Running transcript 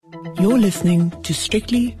You're listening to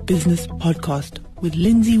Strictly Business Podcast with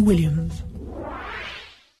Lindsay Williams.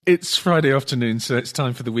 It's Friday afternoon, so it's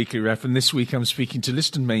time for the weekly wrap. And this week I'm speaking to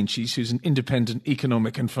Liston Meintjes, who's an independent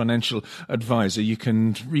economic and financial advisor. You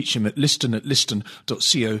can reach him at liston.co.za.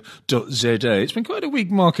 It's been quite a week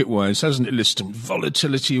market-wise, hasn't it, Liston?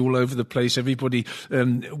 Volatility all over the place. Everybody,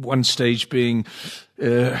 one stage being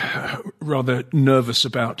rather nervous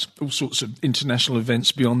about all sorts of international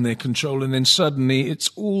events beyond their control, and then suddenly it's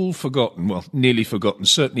all forgotten, well, nearly forgotten,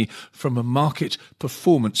 certainly from a market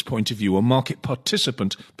performance point of view, or market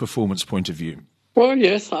participant performance point of view. Well,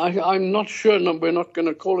 yes, I'm not sure we're not going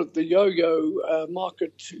to call it the yo-yo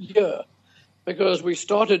market year, because we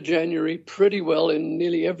started January pretty well in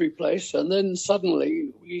nearly every place, and then suddenly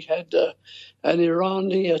we had an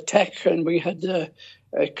Iranian attack, and we had a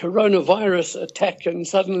coronavirus attack, and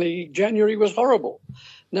suddenly January was horrible.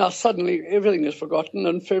 Now suddenly everything is forgotten,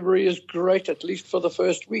 and February is great, at least for the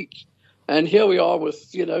first week. And here we are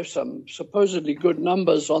with, some supposedly good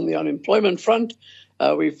numbers on the unemployment front.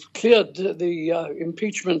 We've cleared the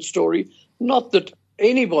impeachment story. Not that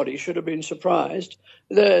anybody should have been surprised.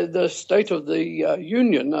 The State of the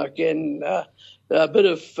Union, again, a bit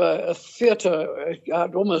of theatre.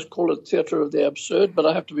 I'd almost call it theatre of the absurd, but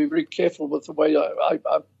I have to be very careful with the way I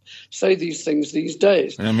say these things these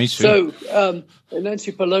days. Yeah, me too. So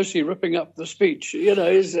Nancy Pelosi ripping up the speech,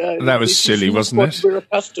 is that was silly, wasn't what it? We're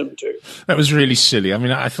accustomed to. That was really silly. I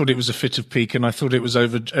mean, I thought it was a fit of pique, and I thought it was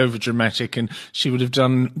over dramatic, and she would have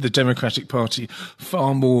done the Democratic Party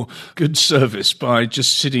far more good service by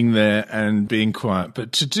just sitting there and being quiet.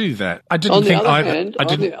 But to do that, I didn't think either.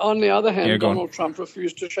 On the other hand, Donald Trump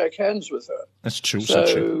refused to shake hands with her. That's true.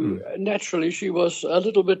 So naturally, she was a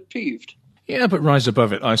little bit peeved. Yeah, but rise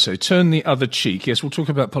above it, I say. Turn the other cheek. Yes, we'll talk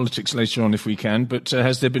about politics later on if we can, but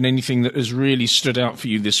has there been anything that has really stood out for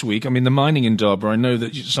you this week? I mean, the mining indaba, I know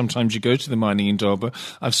that sometimes you go to the mining indaba.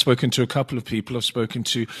 I've spoken to a couple of people. I've spoken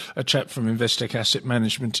to a chap from Investec Asset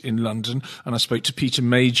Management in London, and I spoke to Peter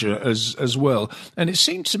Major as well. And it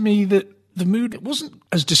seemed to me that the mood wasn't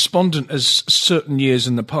as despondent as certain years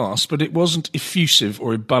in the past, but it wasn't effusive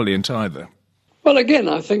or ebullient either. Well, again,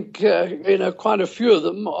 I think, quite a few of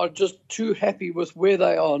them are just too happy with where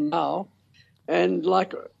they are now. And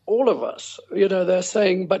like all of us, they're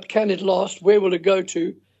saying, but can it last? Where will it go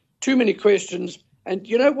to? Too many questions. And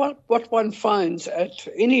you know what one finds at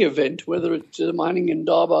any event, whether it's the mining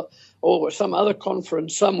indaba or some other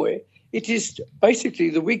conference somewhere, it is basically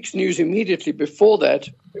the week's news immediately before that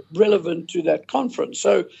relevant to that conference.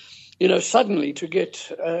 So, suddenly to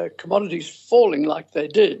get commodities falling like they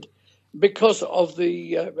did, because of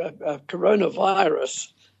the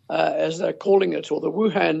coronavirus, as they're calling it, or the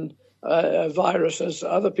Wuhan virus, as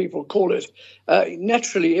other people call it,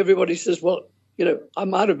 naturally everybody says, well, I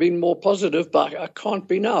might have been more positive, but I can't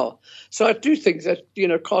be now. So I do think that,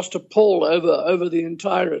 cast a pall over the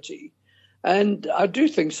entirety. And I do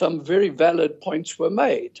think some very valid points were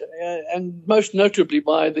made, and most notably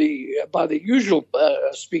by the usual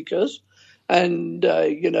speakers. And,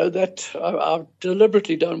 that I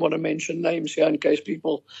deliberately don't want to mention names here in case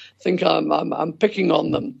people think I'm picking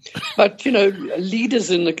on them. But,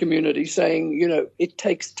 leaders in the community saying, it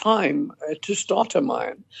takes time to start a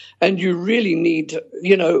mine. And you really need,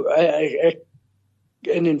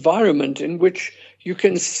 an environment in which you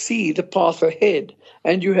can see the path ahead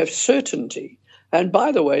and you have certainty. And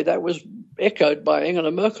by the way, that was echoed by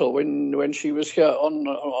Angela Merkel when she was here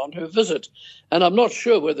on her visit. And I'm not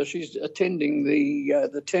sure whether she's attending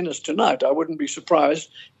the tennis tonight. I wouldn't be surprised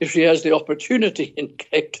if she has the opportunity in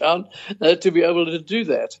Cape Town to be able to do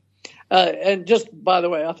that. And just by the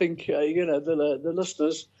way, I think the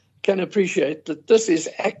listeners can appreciate that this is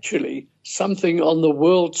actually something on the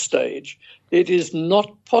world stage. It is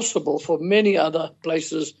not possible for many other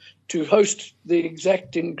places to host the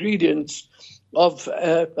exact ingredients of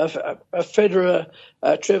a Federer,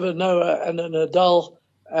 Trevor Noah, and a Nadal,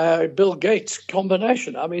 Bill Gates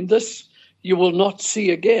combination. I mean, this you will not see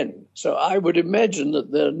again. So I would imagine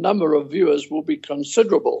that the number of viewers will be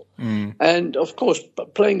considerable. And, of course,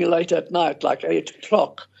 playing late at night, like 8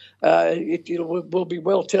 o'clock, it will be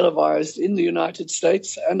well televised in the United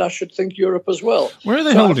States, and I should think Europe as well. Where are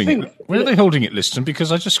they holding it? Where are they holding it, Liston?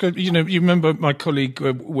 Because I just go, you remember my colleague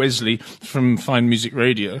Wesley from Fine Music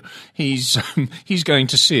Radio? He's going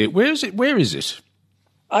to see it. Where is it?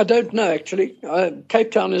 I don't know, actually.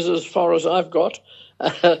 Cape Town is as far as I've got.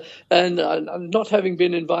 And not having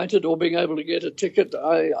been invited or being able to get a ticket,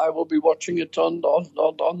 I will be watching it on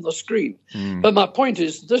the screen. But my point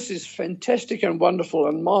is, this is fantastic and wonderful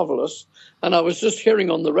and marvelous. And I was just hearing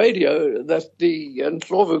on the radio that the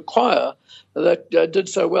Ndlovu choir that did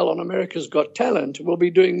so well on America's Got Talent will be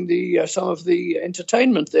doing some of the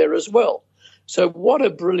entertainment there as well. So what a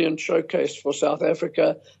brilliant showcase for South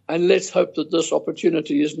Africa, and let's hope that this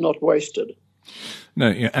opportunity is not wasted. No,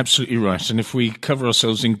 you're absolutely right. And if we cover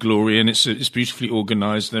ourselves in glory and it's beautifully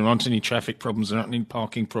organised, there aren't any traffic problems, there aren't any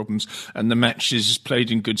parking problems, and the match is played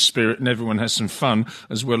in good spirit and everyone has some fun,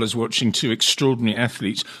 as well as watching two extraordinary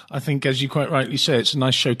athletes, I think, as you quite rightly say, it's a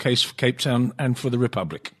nice showcase for Cape Town and for the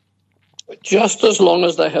Republic. Just as long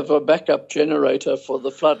as they have a backup generator for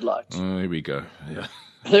the floodlights. Oh, here we go. Yeah.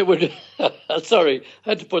 They would. Sorry,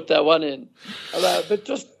 had to put that one in. But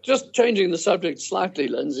just changing the subject slightly,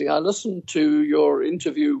 Lindsay, I listened to your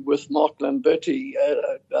interview with Mark Lamberti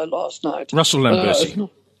last night. Russell Lamberti.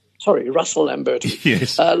 Russell Lamberti.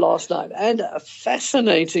 Yes. Last night. And a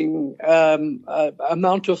fascinating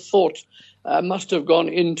amount of thought must have gone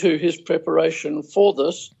into his preparation for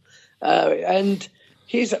this. And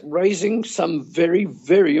he's raising some very,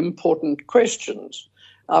 very important questions.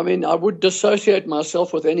 I mean, I would dissociate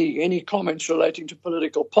myself with any comments relating to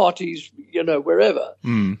political parties, wherever.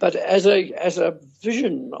 But as a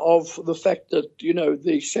vision of the fact that,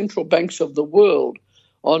 the central banks of the world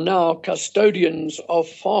are now custodians of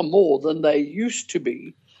far more than they used to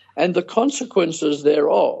be, and the consequences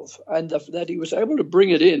thereof, and that he was able to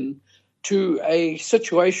bring it in to a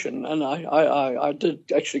situation, and I did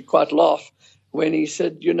actually quite laugh when he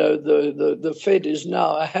said, the Fed is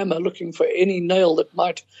now a hammer looking for any nail that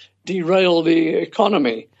might derail the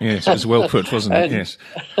economy. Yes, it was well put, wasn't it? Yes.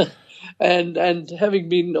 And having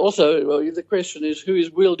been also, the question is who is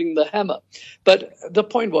wielding the hammer? But the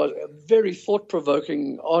point was a very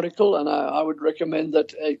thought-provoking article, and I would recommend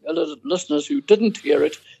that listeners who didn't hear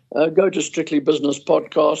it go to Strictly Business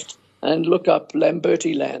Podcast and look up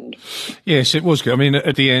Lamberti Land. Yes, it was good. I mean,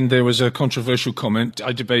 at the end, there was a controversial comment.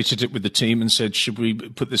 I debated it with the team and said, should we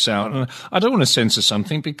put this out? And I don't want to censor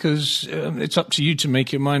something because it's up to you to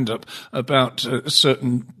make your mind up about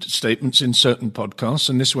certain statements in certain podcasts.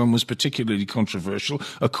 And this one was particularly controversial,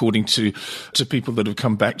 according to people that have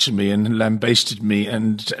come back to me and lambasted me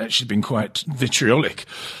and actually been quite vitriolic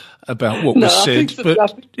about what was said,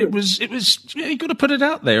 but it was you've got to put it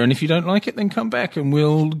out there, and if you don't like it, then come back and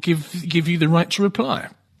we'll give you the right to reply.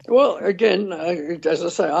 Well, again, as I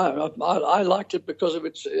say, I liked it because of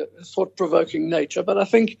its thought-provoking nature, but I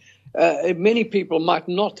think many people might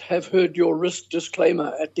not have heard your risk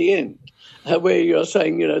disclaimer at the end, where you're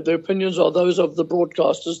saying, the opinions are those of the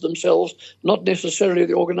broadcasters themselves, not necessarily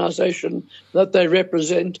the organization that they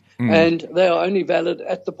represent, and they are only valid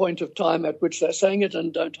at the point of time at which they're saying it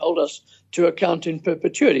and don't hold us to account in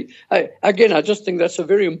perpetuity. Again, I just think that's a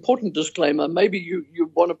very important disclaimer. Maybe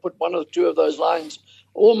you want to put one or two of those lines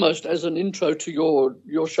almost as an intro to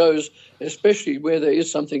your shows, especially where there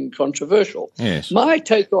is something controversial. Yes. My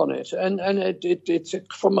take on it, and it's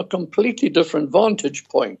from a completely different vantage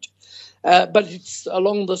point, but it's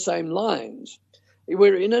along the same lines.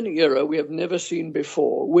 We're in an era we have never seen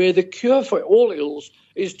before where the cure for all ills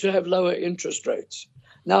is to have lower interest rates.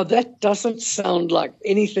 Now, that doesn't sound like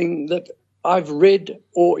anything that I've read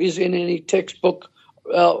or is in any textbook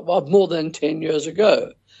of more than 10 years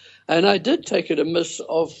ago. And I did take it amiss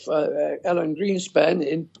of Alan Greenspan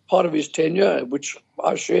in part of his tenure, which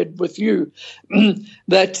I shared with you,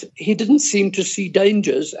 that he didn't seem to see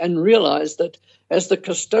dangers and realize that as the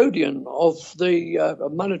custodian of the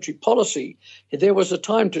monetary policy, there was a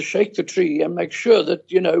time to shake the tree and make sure that,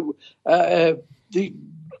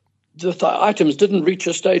 the items didn't reach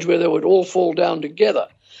a stage where they would all fall down together.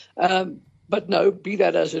 But no, be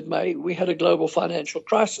that as it may, we had a global financial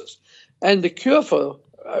crisis. And the cure for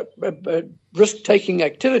risk-taking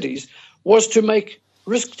activities was to make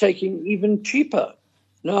risk-taking even cheaper.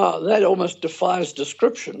 Now, that almost defies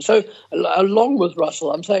description. So along with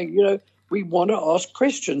Russell, I'm saying, we want to ask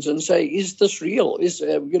questions and say, is this real?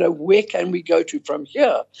 Where can we go to from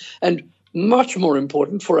here? And much more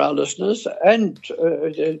important for our listeners and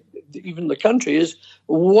even the country is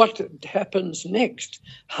what happens next.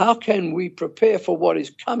 How can we prepare for what is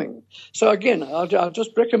coming? So again, I'll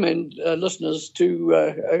just recommend listeners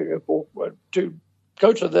to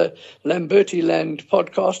go to the Lamberti Land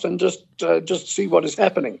podcast and just see what is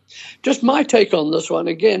happening. Just my take on this one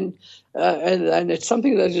again, and it's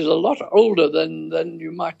something that is a lot older than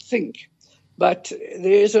you might think, but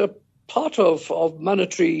there's a part of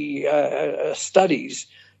monetary studies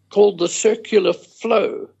called the circular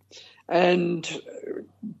flow. And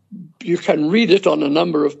you can read it on a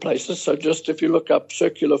number of places. So just if you look up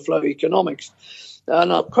circular flow economics,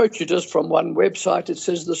 and I'll quote you just from one website, it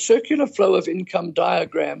says the circular flow of income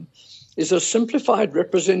diagram is a simplified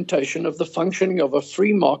representation of the functioning of a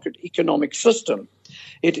free market economic system.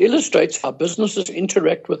 It illustrates how businesses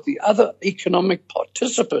interact with the other economic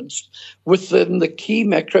participants within the key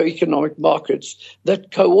macroeconomic markets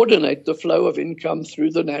that coordinate the flow of income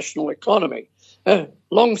through the national economy.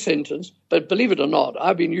 Long sentence, but believe it or not,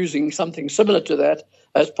 I've been using something similar to that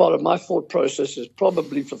as part of my thought processes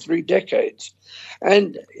probably for 3 decades.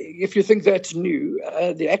 And if you think that's new,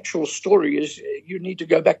 the actual story is you need to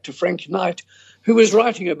go back to Frank Knight, who was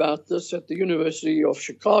writing about this at the University of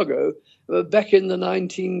Chicago back in the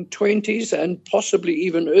 1920s and possibly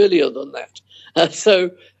even earlier than that. So,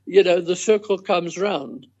 the circle comes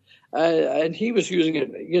round. And he was using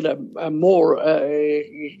it, more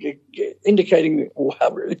indicating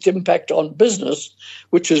its impact on business,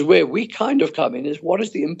 which is where we kind of come in, is what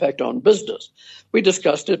is the impact on business? We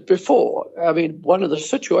discussed it before. I mean, one of the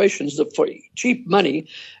situations that for cheap money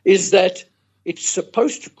is that it's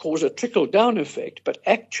supposed to cause a trickle-down effect, but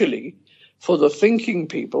actually for the thinking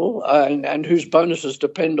people and whose bonuses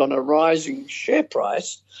depend on a rising share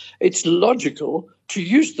price, it's logical to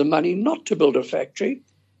use the money not to build a factory,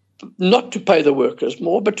 not to pay the workers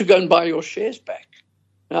more, but to go and buy your shares back.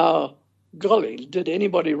 Now, golly, did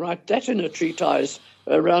anybody write that in a treatise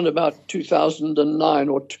around about 2009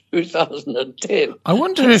 or 2010? I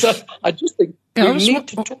wonder if... So I just think we need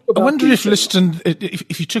to talk about... I wonder if Liston,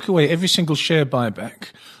 if you took away every single share buyback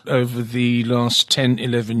over the last 10,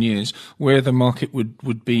 11 years, where the market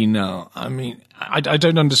would be now. I mean, I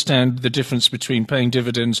don't understand the difference between paying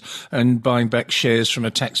dividends and buying back shares from a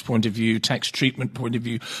tax point of view, tax treatment point of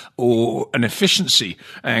view, or an efficiency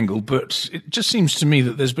angle, but it just seems to me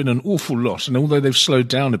that there's been an awful lot, and although they've slowed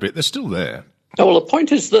down a bit, they're still there. Well, the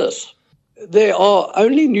point is this. There are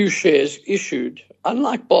only new shares issued,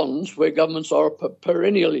 unlike bonds where governments are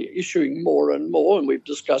perennially issuing more and more, and we've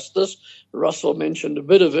discussed this. Russell mentioned a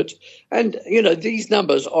bit of it. And, these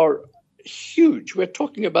numbers are huge. We're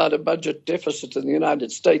talking about a budget deficit in the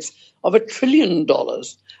United States of $1 trillion.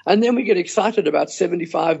 And then we get excited about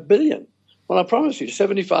 $75 billion. Well, I promise you,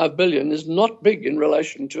 $75 billion is not big in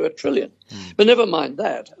relation to $1 trillion. But never mind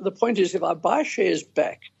that. The point is, if I buy shares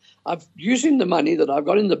back, I'm using the money that I've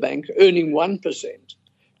got in the bank, earning 1%,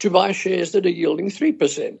 to buy shares that are yielding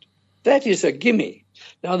 3%. That is a gimme.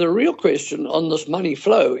 Now, the real question on this money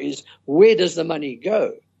flow is, where does the money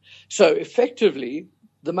go? So effectively,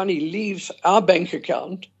 the money leaves our bank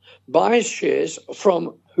account, buys shares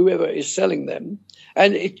from whoever is selling them,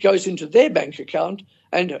 and it goes into their bank account,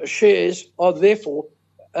 and shares are therefore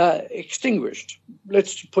extinguished.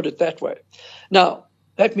 Let's put it that way. Now,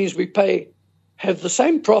 that means we have the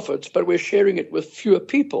same profits, but we're sharing it with fewer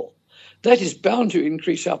people. That is bound to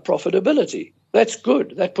increase our profitability. That's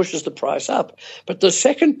good. That pushes the price up. But the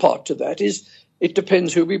second part to that is it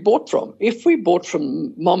depends who we bought from. If we bought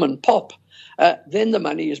from mom and pop, then the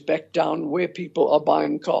money is back down where people are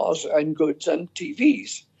buying cars and goods and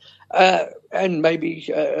TVs and maybe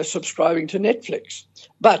subscribing to Netflix.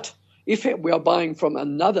 But if we are buying from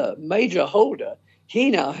another major holder, he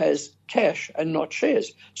now has cash and not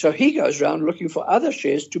shares. So he goes around looking for other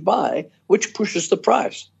shares to buy, which pushes the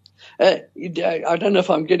price. I don't know if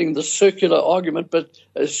I'm getting the circular argument, but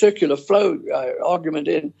a circular flow argument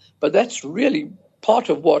in, but that's really part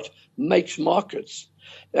of what makes markets.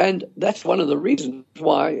 And that's one of the reasons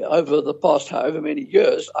why over the past however many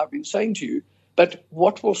years I've been saying to you, but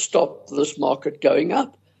what will stop this market going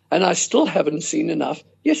up? And I still haven't seen enough.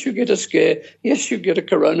 Yes, you get a scare. Yes, you get a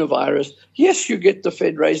coronavirus. Yes, you get the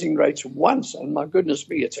Fed raising rates once. And my goodness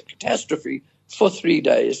me, it's a catastrophe for 3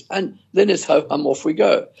 days. And then it's ho-hum, off we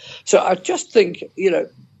go. So I just think,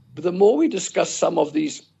 the more we discuss some of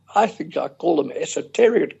these, I think I call them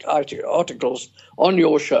esoteric articles on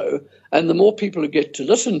your show, and the more people who get to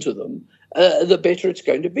listen to them, the better it's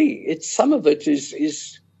going to be. Some of it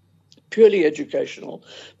is purely educational,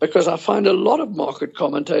 because I find a lot of market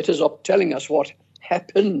commentators are telling us what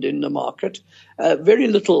happened in the market, very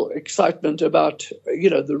little excitement about,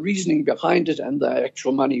 the reasoning behind it and the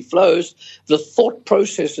actual money flows, the thought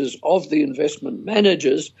processes of the investment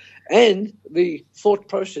managers and the thought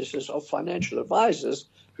processes of financial advisors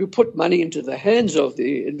who put money into the hands of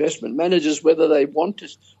the investment managers, whether they want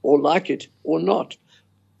it or like it or not.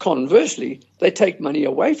 Conversely, they take money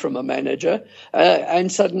away from a manager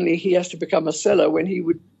and suddenly he has to become a seller when he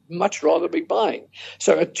would much rather be buying.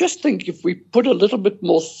 So I just think if we put a little bit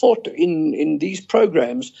more thought in these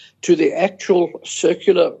programs to the actual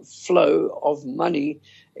circular flow of money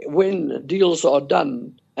when deals are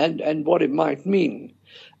done and what it might mean.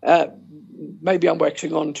 Maybe I'm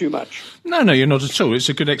waxing on too much. No, you're not at all. It's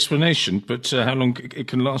a good explanation, but how long it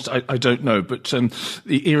can last, I don't know. But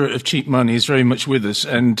the era of cheap money is very much with us.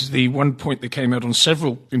 And the one point that came out on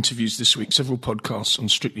several interviews this week, several podcasts on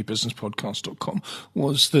strictlybusinesspodcast.com,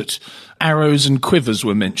 was that arrows and quivers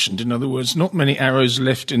were mentioned. In other words, not many arrows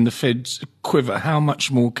left in the Fed's quiver. How much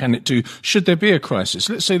more can it do should there be a crisis?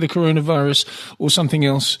 Let's say the coronavirus or something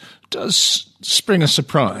else does spring a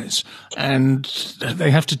surprise and they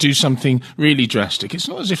have to do something really drastic. It's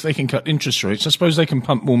not as if they can cut interest rates. I suppose they can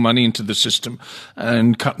pump more money into the system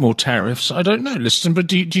and cut more tariffs. I don't know, Liston, but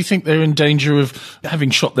do you think they're in danger of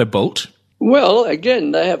having shot their bolt? Well,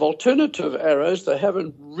 again, they have alternative arrows they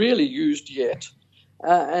haven't really used yet.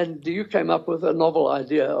 And you came up with a novel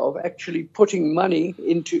idea of actually putting money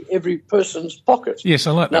into every person's pocket. Yes,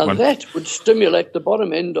 I like that one. Now, that would stimulate the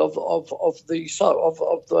bottom end of the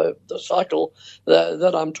cycle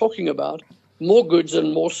that I'm talking about. More goods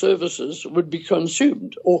and more services would be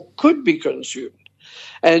consumed or could be consumed.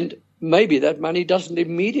 And maybe that money doesn't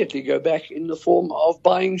immediately go back in the form of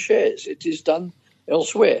buying shares. It is done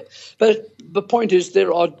elsewhere. But the point is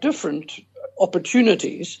there are different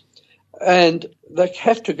opportunities, and they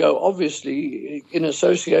have to go, obviously, in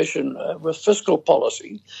association with fiscal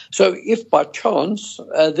policy. So if by chance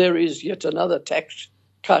there is yet another tax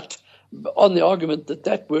cut on the argument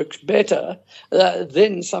that works better,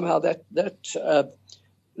 then somehow that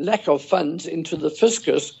lack of funds into the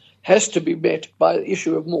fiscus has to be met by the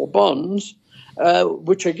issue of more bonds,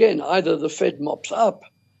 which, again, either the Fed mops up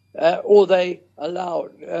or they allow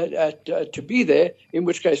to be there, in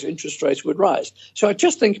which case interest rates would rise. So I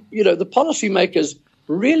just think, the policymakers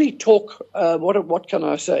really talk, what can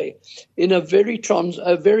I say, in a very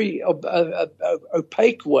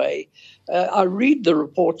opaque way. I read the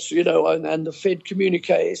reports, and the Fed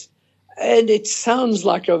communiques, and it sounds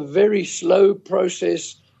like a very slow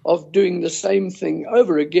process of doing the same thing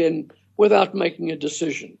over again without making a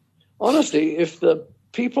decision. Honestly, if the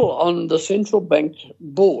people on the central bank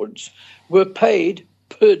boards were paid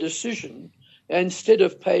per decision instead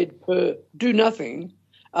of paid per do nothing,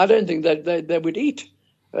 I don't think that they would eat.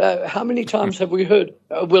 How many times have we heard,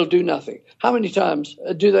 we'll do nothing? How many times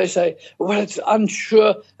do they say, well, it's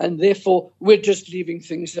unsure and therefore we're just leaving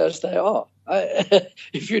things as they are?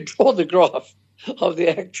 If you draw the graph of the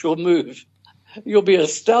actual move, you'll be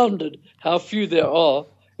astounded how few there are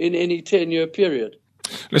in any 10-year period.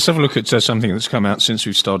 Let's have a look at something that's come out since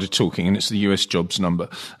we've started talking, and it's the US jobs number,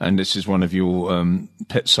 and this is one of your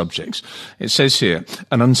pet subjects. It says here,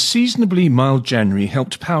 an unseasonably mild January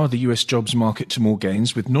helped power the US jobs market to more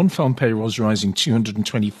gains, with non-farm payrolls rising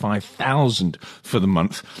 225,000 for the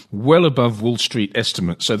month, well above Wall Street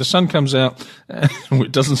estimates. So the sun comes out,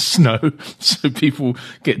 it doesn't snow, so people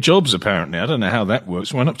get jobs apparently. I don't know how that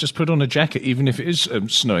works. Why not just put on a jacket even if it is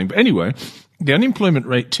snowing? But anyway, the unemployment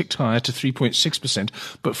rate ticked higher to 3.6%,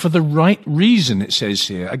 but for the right reason, it says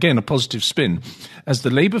here. Again, a positive spin, as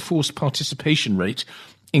the labour force participation rate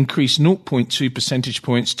increased 0.2 percentage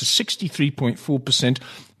points to 63.4%,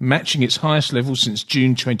 matching its highest level since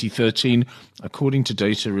June 2013, according to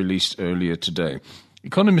data released earlier today.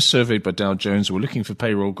 Economists surveyed by Dow Jones were looking for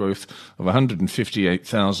payroll growth of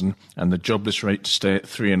 158,000 and the jobless rate to stay at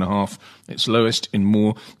 3.5%, its lowest in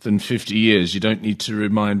more than 50 years. You don't need to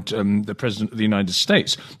remind the President of the United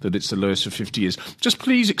States that it's the lowest for 50 years. Just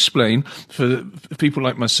please explain, for people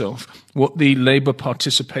like myself, what the labour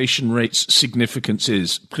participation rate's significance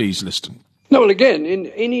is, please, Liston. No, well, again, in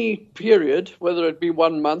any period, whether it be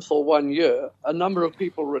 1 month or 1 year, a number of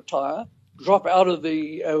people retire, drop out of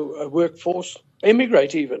the workforce,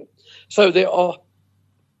 emigrate even. So there are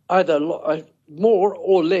either more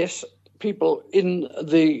or less people in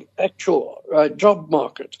the actual job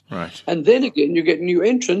market. Right. And then again, you get new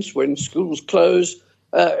entrants when schools close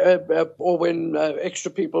or when extra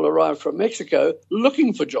people arrive from Mexico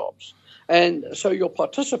looking for jobs. And so your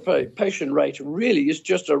participation rate really is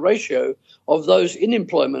just a ratio of those in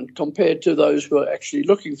employment compared to those who are actually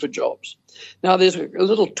looking for jobs. Now, there's a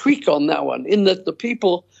little tweak on that one in that the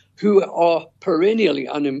people who are perennially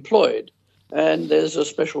unemployed, and there's a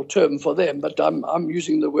special term for them, but I'm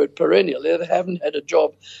using the word perennial. They haven't had a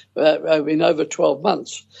job in over 12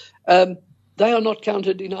 months. They are not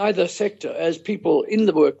counted in either sector as people in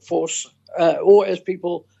the workforce or as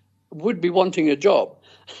people would be wanting a job.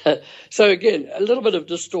 So again, a little bit of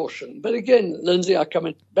distortion. But again, Lindsay, I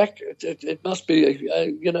come back, it must be,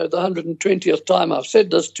 the 120th time I've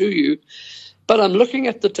said this to you, but I'm looking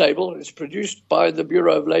at the table. It's produced by the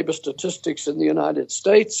Bureau of Labor Statistics in the United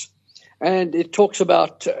States, and it talks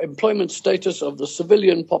about employment status of the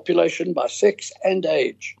civilian population by sex and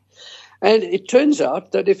age. And it turns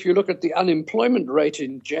out that if you look at the unemployment rate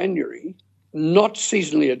in January, not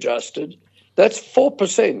seasonally adjusted, that's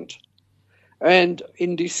 4%. And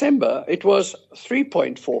in December, it was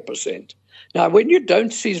 3.4%. Now, when you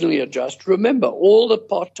don't seasonally adjust, remember all the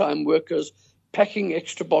part-time workers packing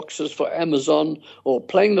extra boxes for Amazon or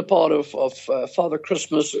playing the part of Father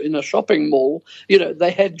Christmas in a shopping mall,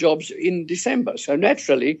 they had jobs in December. So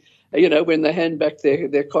naturally, when they hand back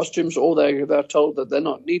their costumes or they're told that they're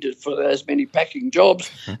not needed for as many packing jobs,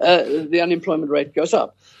 the unemployment rate goes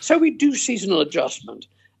up. So we do seasonal adjustment.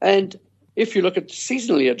 And if you look at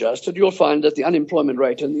seasonally adjusted, you'll find that the unemployment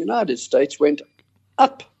rate in the United States went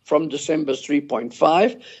up from December's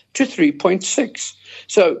 3.5 to 3.6.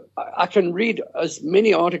 So I can read as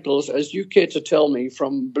many articles as you care to tell me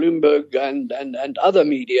from Bloomberg and other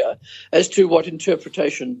media as to what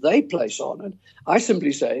interpretation they place on it. I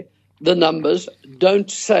simply say the numbers don't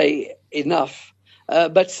say enough,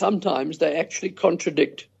 but sometimes they actually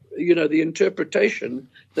contradict the interpretation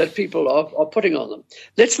that people are putting on them.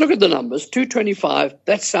 Let's look at the numbers. 225,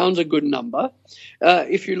 that sounds a good number.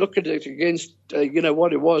 If you look at it against,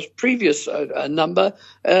 what it was previous number,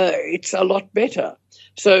 it's a lot better.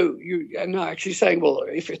 So you are now actually saying, well,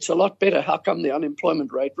 if it's a lot better, how come the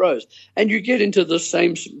unemployment rate rose? And you get into the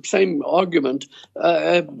same argument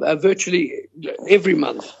virtually every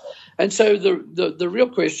month. And so the real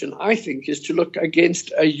question, I think, is to look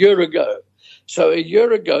against a year ago. So a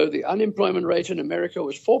year ago, the unemployment rate in America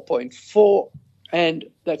was 4.4, and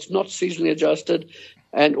that's not seasonally adjusted,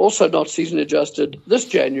 and also not seasonally adjusted this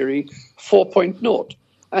January, 4.0.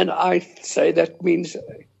 And I say that means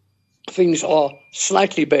things are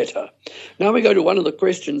slightly better. Now we go to one of the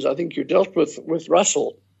questions I think you dealt with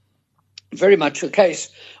Russell, very much a case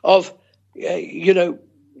of,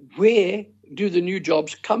 where do the new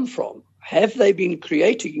jobs come from? Have they been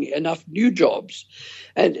creating enough new jobs?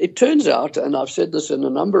 And it turns out, and I've said this in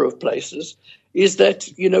a number of places, is that,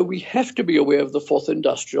 we have to be aware of the fourth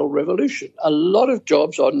industrial revolution. A lot of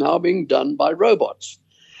jobs are now being done by robots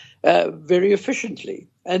very efficiently.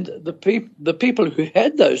 And the people who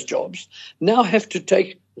had those jobs now have to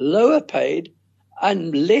take lower paid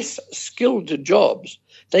and less skilled jobs.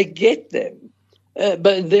 They get them,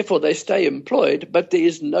 but therefore they stay employed, but there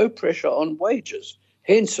is no pressure on wages.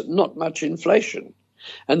 Hence, not much inflation.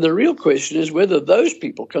 And the real question is whether those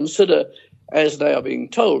people consider, as they are being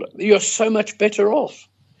told, you're so much better off.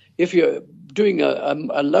 If you're doing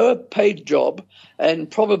a lower paid job and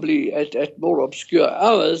probably at more obscure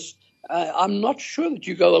hours, I'm not sure that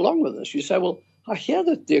you go along with this. You say, well, I hear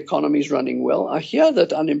that the economy is running well. I hear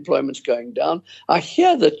that unemployment's going down. I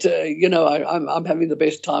hear that, I'm having the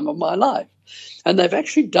best time of my life. And they've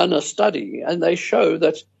actually done a study, and they show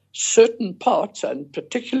that certain parts, and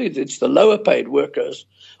particularly it's the lower paid workers,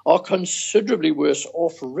 are considerably worse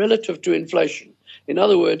off relative to inflation. In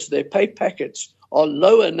other words, their pay packets are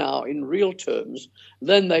lower now in real terms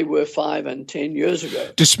than they were 5 and 10 years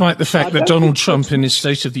ago. Despite the fact that Donald Trump in his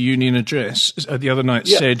State of the Union address the other night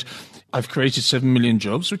said, I've created 7 million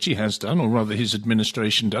jobs, which he has done, or rather his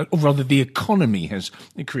administration done, or rather the economy has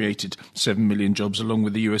created 7 million jobs along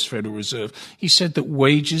with the US Federal Reserve. He said that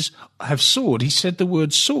wages have soared. He said the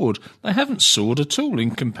word soared. They haven't soared at all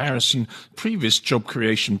in comparison to previous job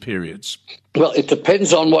creation periods. Well, it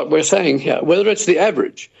depends on what we're saying here, whether it's the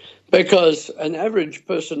average. Because an average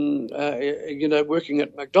person, working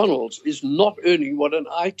at McDonald's is not earning what an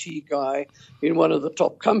IT guy in one of the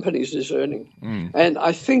top companies is earning. And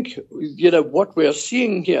I think, what we're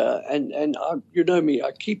seeing here, and you know me,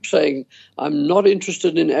 I keep saying I'm not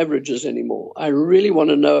interested in averages anymore. I really want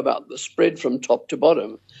to know about the spread from top to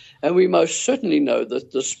bottom. And we most certainly know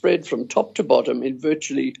that the spread from top to bottom in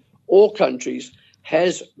virtually all countries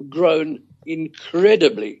has grown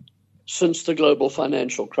incredibly since the global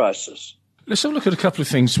financial crisis. Let's have a look at a couple of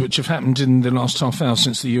things which have happened in the last half hour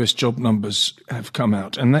since the US job numbers have come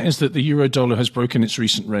out, and that is that the euro-dollar has broken its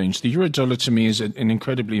recent range. The euro-dollar to me is an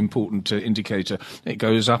incredibly important indicator. It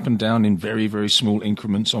goes up and down in very, very small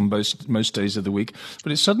increments on most days of the week,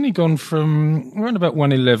 but it's suddenly gone from around about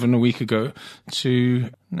 111 a week ago to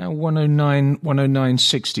now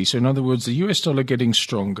 109.60. So in other words, the US dollar getting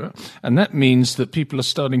stronger, and that means that people are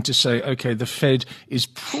starting to say, okay, the Fed is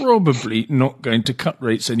probably not going to cut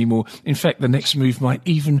rates anymore. In fact, the next move might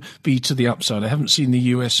even be to the upside. I haven't seen the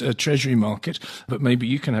US Treasury market, but maybe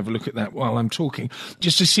you can have a look at that while I'm talking.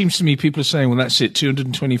 Just it seems to me people are saying, well, that's it,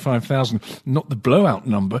 225,000, not the blowout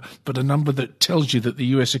number, but a number that tells you that the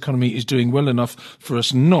US economy is doing well enough for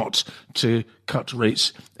us not to cut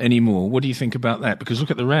rates anymore. What do you think about that? Because look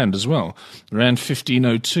at the Rand as well. The Rand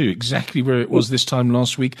 1502, exactly where it was this time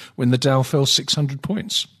last week when the Dow fell 600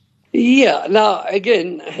 points. Yeah. Now,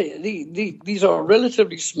 again, these are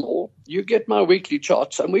relatively small. You get my weekly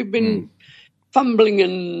charts, and we've been fumbling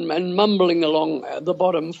and mumbling along at the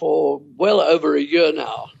bottom for well over a year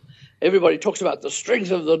now. Everybody talks about the strength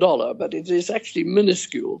of the dollar, but it is actually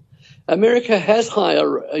minuscule. America has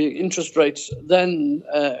higher interest rates than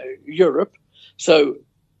Europe. So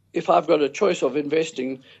if I've got a choice of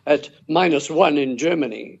investing at -1 in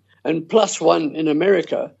Germany and +1 in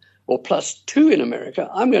America, or +2 in America,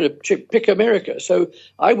 I'm going to pick America. So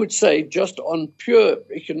I would say, just on pure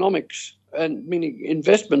economics and meaning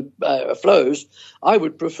investment flows, I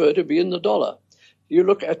would prefer to be in the dollar. You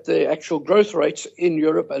look at the actual growth rates in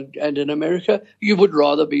Europe and in America, you would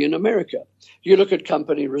rather be in America. You look at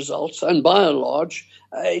company results, and by and large,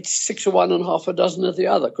 it's 6 of one and half a dozen of the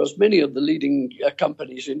other, because many of the leading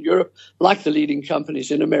companies in Europe, like the leading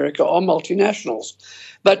companies in America, are multinationals.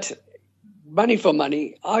 But money for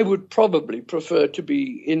money, I would probably prefer to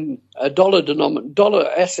be in dollar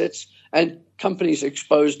assets and companies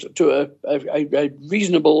exposed to a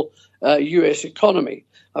reasonable U.S. economy.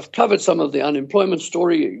 I've covered some of the unemployment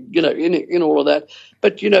story, in all of that.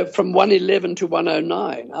 But, from 111 to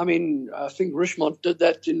 109, I mean, I think Richmond did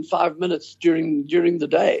that in 5 minutes during the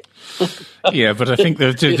day. Yeah, but I think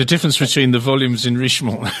the difference between the volumes in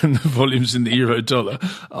Richemont and the volumes in the euro dollar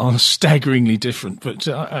are staggeringly different. But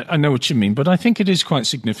I know what you mean. But I think it is quite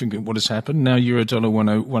significant what has happened. Now euro dollar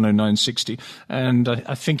 109.60. And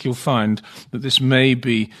I think you'll find that this may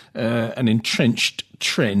be an entrenched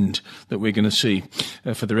trend that we're going to see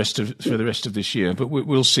for the rest of this year. But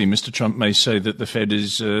we'll see. Mr. Trump may say that the Fed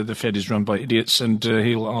is run by idiots, and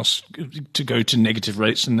he'll ask to go to negative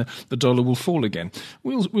rates, and the dollar will fall again.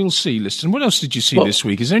 We'll see, Liston. What else did you see this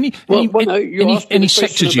week? Is there any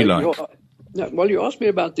sectors you like? You asked me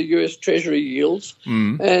about the U.S. Treasury yields,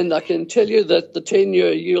 and I can tell you that the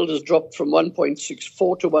 10-year yield has dropped from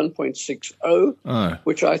 1.64 to 1.60,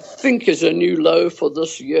 which I think is a new low for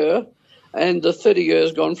this year. And the 30-year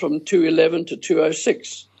has gone from 211 to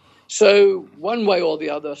 206. So one way or the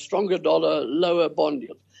other, stronger dollar, lower bond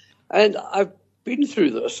yield. And I've been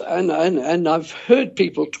through this, and I've heard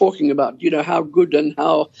people talking about, how good and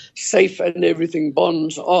how safe and everything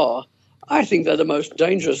bonds are. I think they're the most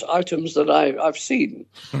dangerous items that I've seen.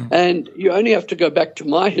 And you only have to go back to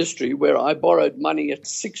my history, where I borrowed money at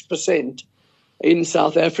 6% in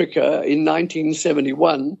South Africa in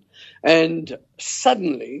 1971. And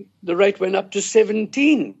suddenly the rate went up to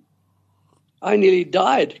 17. I nearly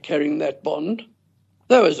died carrying that bond.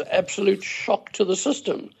 That was absolute shock to the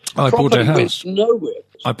system. I bought a house. Went nowhere.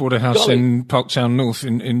 I bought a house in Parktown North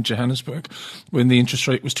in Johannesburg when the interest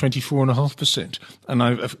rate was 24.5%. And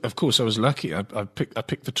of course I was lucky. I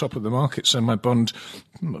picked the top of the market, so my bond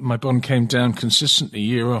came down consistently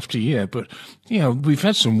year after year. But we've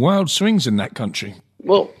had some wild swings in that country.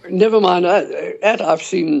 Well, never mind that. I've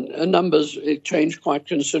seen numbers change quite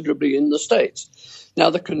considerably in the States. Now,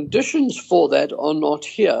 the conditions for that are not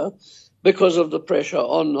here because of the pressure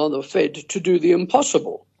on the Fed to do the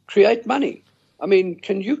impossible, create money. I mean,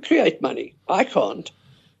 can you create money? I can't.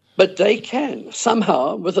 But they can.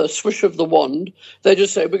 Somehow, with a swish of the wand, they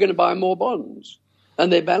just say, we're going to buy more bonds.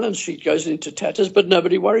 And their balance sheet goes into tatters, but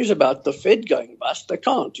nobody worries about the Fed going bust. They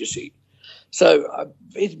can't, you see. So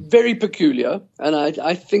it's very peculiar, and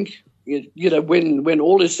I think, when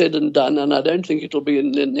all is said and done, and I don't think it'll be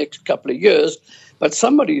in the next couple of years, but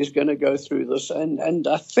somebody is going to go through this. And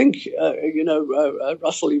I think,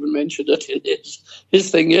 Russell even mentioned it in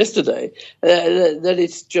his thing yesterday, that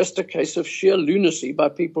it's just a case of sheer lunacy by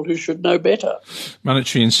people who should know better.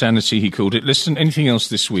 Monetary insanity, he called it. Listen, anything else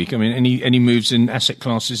this week? I mean, any moves in asset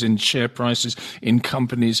classes, in share prices, in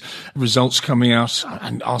companies, results coming out?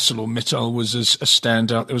 And ArcelorMittal was a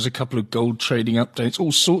standout. There was a couple of gold trading updates.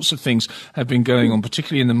 All sorts of things have been going on,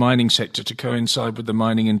 particularly in the mining sector, to coincide with the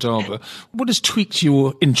mining Indaba. What has tweaked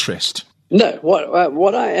your interest? No,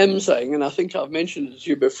 what I am saying, and I think I've mentioned it to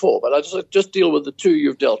you before, but I just deal with the two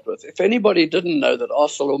you've dealt with. If anybody didn't know that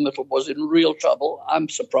ArcelorMittal was in real trouble, I'm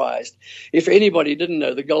surprised. If anybody didn't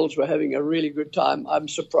know the golds were having a really good time, I'm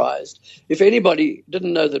surprised. If anybody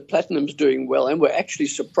didn't know that platinum's doing well, and we're actually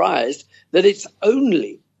surprised that it's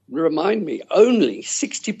only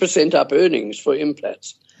 60% up earnings for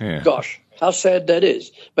implants. Yeah. Gosh, how sad that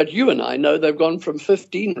is. But you and I know they've gone from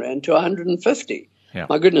 15 Rand to 150. Yeah.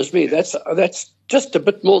 My goodness me, that's just a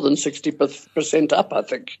bit more than 60% up, I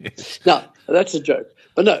think. Yes. Now, that's a joke.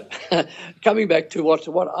 But no, coming back to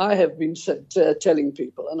what I have been telling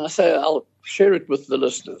people, and I say I'll share it with the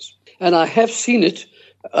listeners. And I have seen it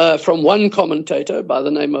from one commentator by the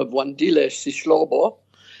name of Wandile Sihlobo,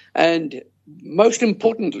 and most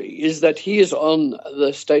importantly is that he is on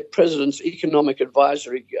the state president's Economic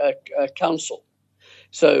Advisory Council.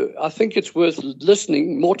 So I think it's worth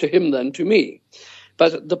listening more to him than to me.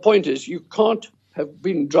 But the point is, you can't have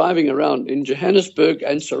been driving around in Johannesburg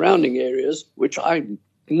and surrounding areas, which I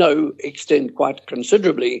know extend quite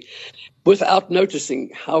considerably, without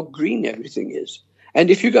noticing how green everything is. And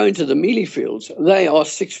if you go into the mealie fields, they are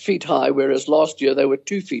 6 feet high, whereas last year they were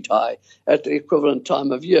 2 feet high at the equivalent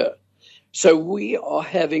time of year. So we are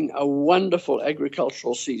having a wonderful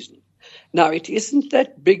agricultural season. Now, it isn't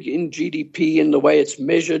that big in GDP in the way it's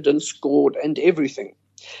measured and scored and everything.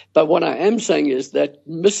 But what I am saying is that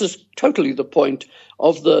misses totally the point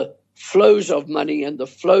of the flows of money and the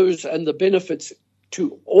flows and the benefits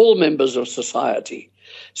to all members of society.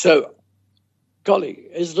 So, golly,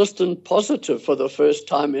 is Liston positive for the first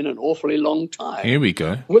time in an awfully long time? Here we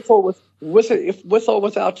go. With or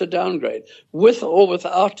without a downgrade, with or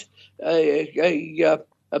without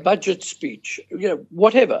a budget speech,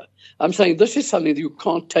 whatever. I'm saying this is something that you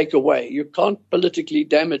can't take away. You can't politically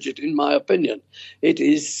damage it, in my opinion. It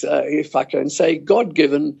is, if I can say,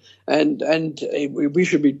 God-given, and we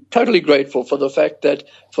should be totally grateful for the fact that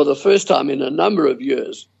for the first time in a number of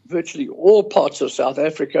years, virtually all parts of South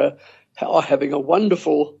Africa are having a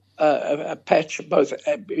wonderful patch, both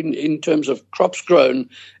in terms of crops grown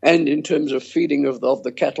and in terms of feeding of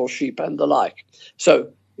the cattle, sheep, and the like.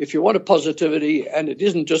 So if you want a positivity, and it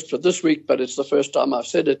isn't just for this week, but it's the first time I've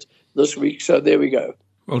said it this week, so there we go.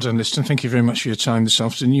 Well done, Liston. Thank you very much for your time this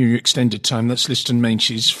afternoon, your extended time. That's Liston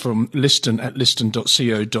Meintjes from Liston at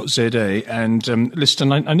liston.co.za. And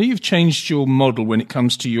Liston, I know you've changed your model when it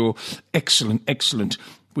comes to your excellent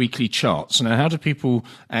weekly charts. Now, how do people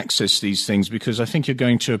access these things? Because I think you're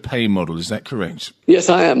going to a pay model. Is that correct? Yes,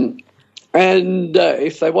 I am. And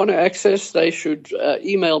if they want to access, they should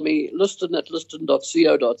email me, liston at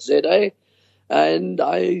liston.co.za, and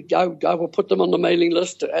I will put them on the mailing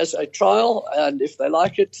list as a trial. And if they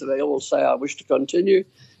like it, they will say, I wish to continue.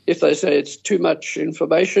 If they say it's too much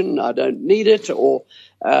information, I don't need it, or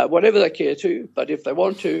whatever they care to. But if they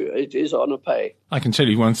want to, it is on a pay. I can tell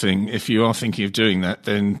you one thing. If you are thinking of doing that,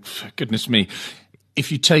 then goodness me, if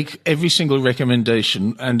you take every single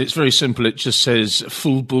recommendation, and it's very simple, it just says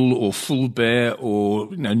full bull or full bear or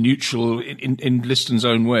neutral in Liston's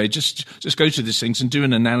own way. Just go to these things and do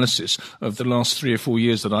an analysis of the last 3 or 4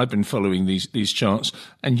 years that I've been following these charts,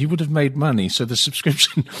 and you would have made money. So the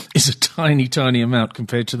subscription is a tiny amount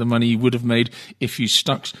compared to the money you would have made if you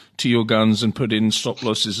stuck to your guns and put in stop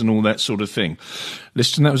losses and all that sort of thing.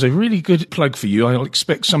 Liston, that was a really good plug for you. I'll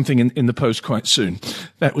expect something in the post quite soon.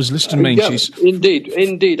 That was Liston Meintjes. Yeah,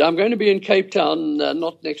 indeed. I'm going to be in Cape Town,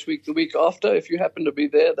 not next week, the week after. If you happen to be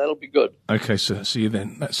there, that'll be good. Okay, sir. See you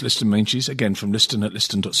then. That's Liston Meintjes, again from Liston at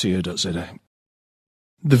liston.co.za.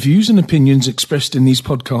 The views and opinions expressed in these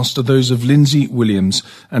podcasts are those of Lindsay Williams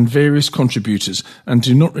and various contributors and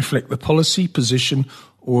do not reflect the policy, position,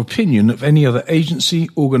 or opinion of any other agency,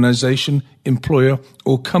 organisation, employer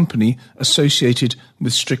or company associated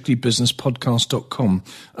with strictlybusinesspodcast.com.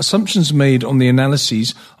 Assumptions made on the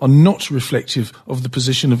analyses are not reflective of the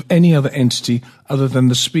position of any other entity other than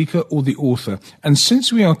the speaker or the author. And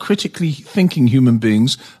since we are critically thinking human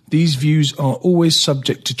beings, these views are always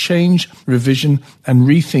subject to change, revision and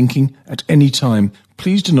rethinking at any time.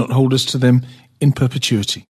 Please do not hold us to them in perpetuity.